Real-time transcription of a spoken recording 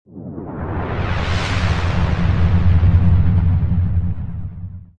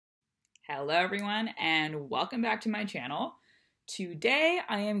Hello everyone and welcome back to my channel. Today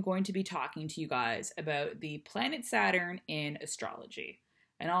I am going to be talking to you guys about the planet Saturn in astrology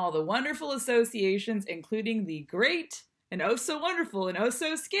and all the wonderful associations, including the great and oh so wonderful and oh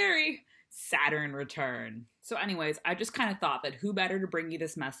so scary Saturn return. So anyways, I just kind of thought that who better to bring you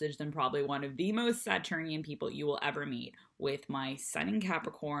this message than probably one of the most Saturnian people you will ever meet, with my Sun in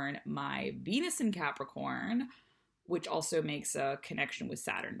Capricorn, my Venus in Capricorn, which also makes a connection with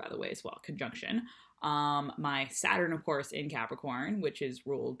Saturn, by the way, as well, conjunction. My Saturn, of course, in Capricorn, which is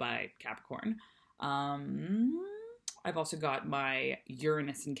ruled by Capricorn. I've also got my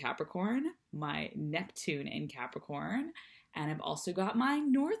Uranus in Capricorn, my Neptune in Capricorn, and I've also got my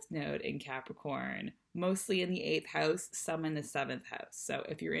North Node in Capricorn, mostly in the 8th house, some in the 7th house. So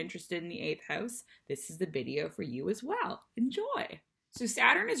if you're interested in the 8th house, this is the video for you as well. Enjoy! So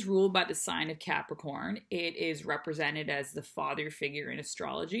Saturn is ruled by the sign of Capricorn. It is represented as the father figure in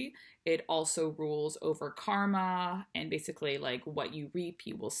astrology. It also rules over karma and basically like what you reap,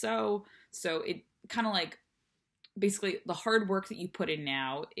 you will sow. So it kind of like basically the hard work that you put in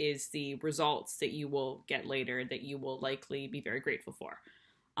now is the results that you will get later that you will likely be very grateful for.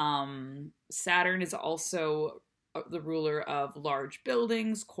 Saturn is also the ruler of large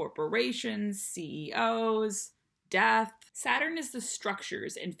buildings, corporations, CEOs, death. Saturn is the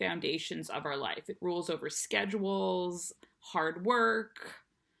structures and foundations of our life. It rules over schedules, hard work,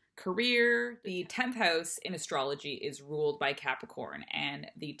 career. The 10th house in astrology is ruled by Capricorn, and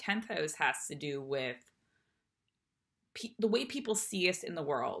the 10th house has to do with the way people see us in the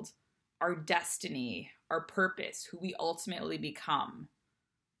world, our destiny, our purpose, who we ultimately become,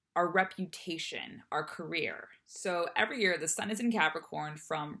 our reputation, our career. So every year the sun is in Capricorn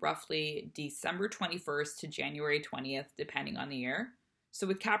from roughly December 21st to January 20th, depending on the year. So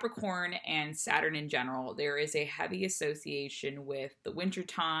with Capricorn and Saturn in general, there is a heavy association with the winter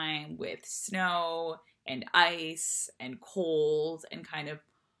time, with snow and ice and cold, and kind of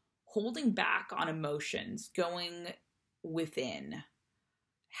holding back on emotions, going within.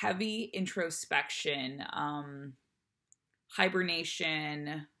 Heavy introspection,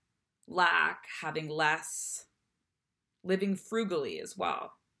 hibernation, lack, having less, living frugally as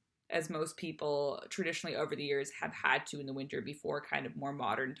well, as most people traditionally over the years have had to in the winter before kind of more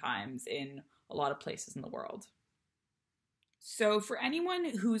modern times in a lot of places in the world. So for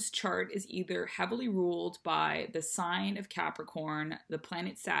anyone whose chart is either heavily ruled by the sign of Capricorn, the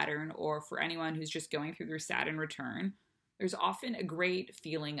planet Saturn, or for anyone who's just going through their Saturn return, there's often a great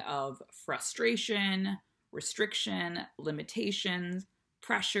feeling of frustration, restriction, limitations,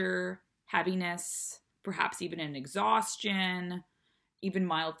 pressure, heaviness, perhaps even an exhaustion, even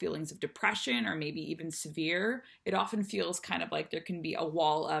mild feelings of depression, or maybe even severe. It often feels kind of like there can be a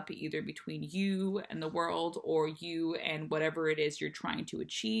wall up either between you and the world, or you and whatever it is you're trying to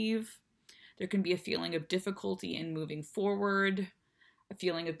achieve. There can be a feeling of difficulty in moving forward, a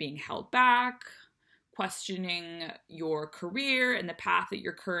feeling of being held back, questioning your career and the path that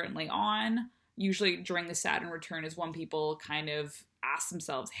you're currently on. Usually during the Saturn return is when people kind of ask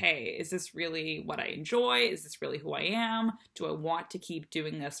themselves, hey, is this really what I enjoy? Is this really who I am? Do I want to keep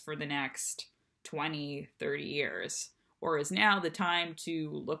doing this for the next 20, 30 years? Or is now the time to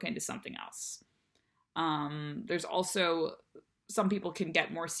look into something else? There's also, some people can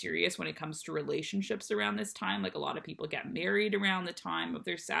get more serious when it comes to relationships around this time. Like a lot of people get married around the time of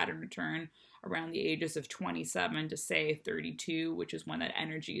their Saturn return, around the ages of 27 to say 32, which is when that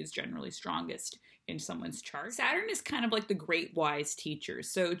energy is generally strongest in someone's chart. Saturn is kind of like the great wise teacher.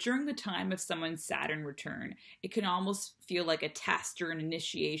 So during the time of someone's Saturn return, it can almost feel like a test or an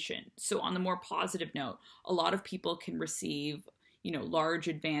initiation. So on the more positive note, a lot of people can receive, large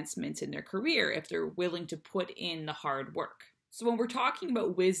advancements in their career if they're willing to put in the hard work. So when we're talking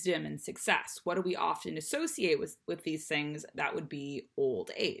about wisdom and success, what do we often associate with these things? That would be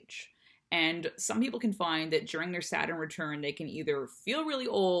old age. And some people can find that during their Saturn return, they can either feel really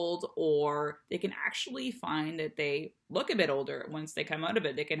old, or they can actually find that they look a bit older. Once they come out of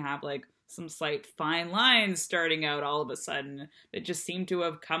it, they can have like some slight fine lines starting out all of a sudden that just seem to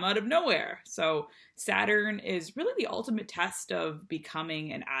have come out of nowhere. So Saturn is really the ultimate test of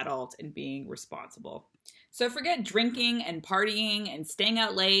becoming an adult and being responsible. So forget drinking and partying and staying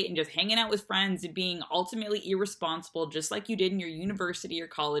out late and just hanging out with friends and being ultimately irresponsible just like you did in your university or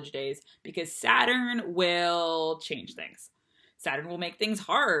college days, because Saturn will change things. Saturn will make things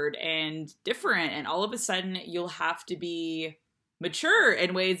hard and different, and all of a sudden you'll have to be mature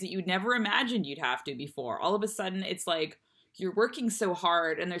in ways that you'd never imagined you'd have to before. All of a sudden it's like you're working so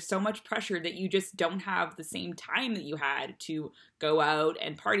hard and there's so much pressure that you just don't have the same time that you had to go out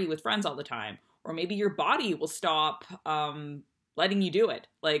and party with friends all the time. Or maybe your body will stop letting you do it.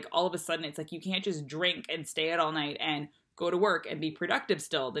 Like, all of a sudden, it's like you can't just drink and stay out all night and go to work and be productive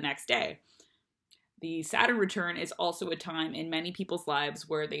still the next day. The Saturn return is also a time in many people's lives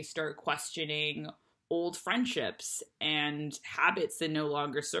where they start questioning old friendships and habits that no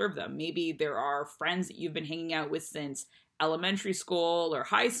longer serve them. Maybe there are friends that you've been hanging out with since elementary school or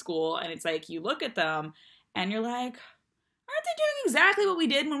high school, and it's like you look at them and you're like, aren't they doing exactly what we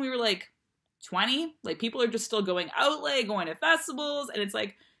did when we were like 20? Like, people are just still going out late, going to festivals, and it's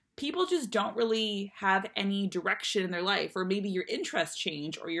like people just don't really have any direction in their life, or maybe your interests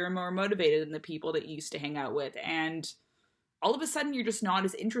change, or you're more motivated than the people that you used to hang out with, and all of a sudden you're just not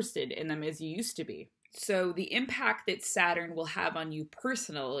as interested in them as you used to be. So the impact that Saturn will have on you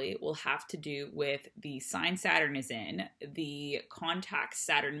personally will have to do with the sign Saturn is in, the contacts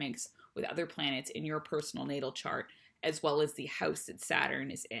Saturn makes with other planets in your personal natal chart, as well as the house that Saturn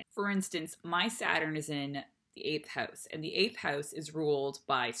is in. For instance, my Saturn is in the 8th house, and the 8th house is ruled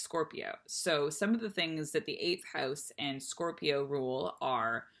by Scorpio. So some of the things that the 8th house and Scorpio rule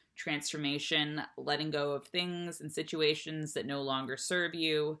are transformation, letting go of things and situations that no longer serve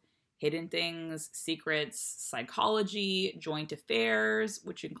you, hidden things, secrets, psychology, joint affairs,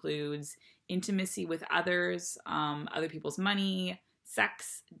 which includes intimacy with others, other people's money,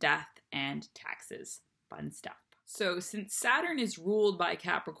 sex, death, and taxes. Fun stuff. So since Saturn is ruled by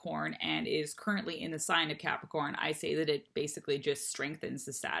Capricorn and is currently in the sign of Capricorn, I say that it basically just strengthens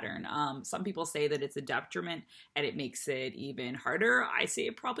the Saturn. Some people say that it's a detriment and it makes it even harder. I say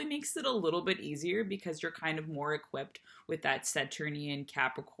it probably makes it a little bit easier because you're kind of more equipped with that Saturnian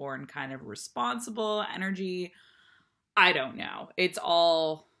Capricorn kind of responsible energy. I don't know. It's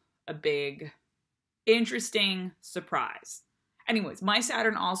all a big, interesting surprise. Anyways, my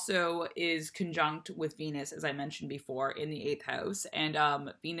Saturn also is conjunct with Venus, as I mentioned before, in the 8th house. And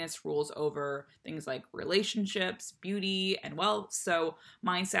Venus rules over things like relationships, beauty, and wealth. So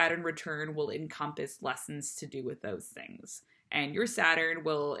my Saturn return will encompass lessons to do with those things. And your Saturn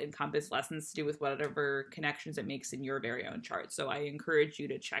will encompass lessons to do with whatever connections it makes in your very own chart. So I encourage you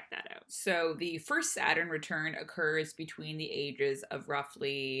to check that out. So the first Saturn return occurs between the ages of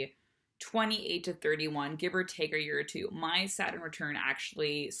roughly 28 to 31, give or take a year or two. My Saturn return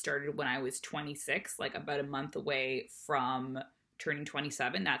actually started when I was 26, like about a month away from turning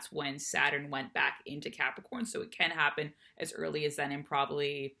 27. That's when Saturn went back into Capricorn. So it can happen as early as then and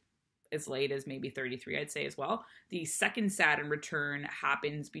probably as late as maybe 33, I'd say as well. The second Saturn return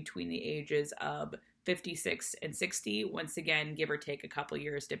happens between the ages of 56 and 60. Once again, give or take a couple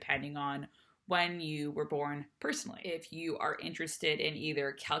years, depending on when you were born personally. If you are interested in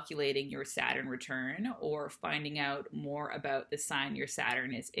either calculating your Saturn return or finding out more about the sign your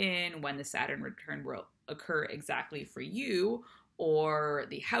Saturn is in, when the Saturn return will occur exactly for you, or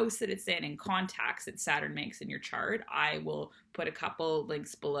the house that it's in and contacts that Saturn makes in your chart, I will put a couple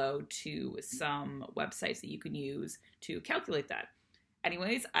links below to some websites that you can use to calculate that.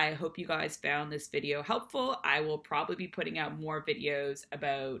 Anyways, I hope you guys found this video helpful. I will probably be putting out more videos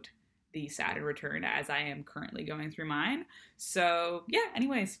about the Saturn return as I am currently going through mine. So yeah,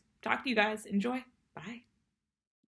 anyways, talk to you guys. Enjoy. Bye.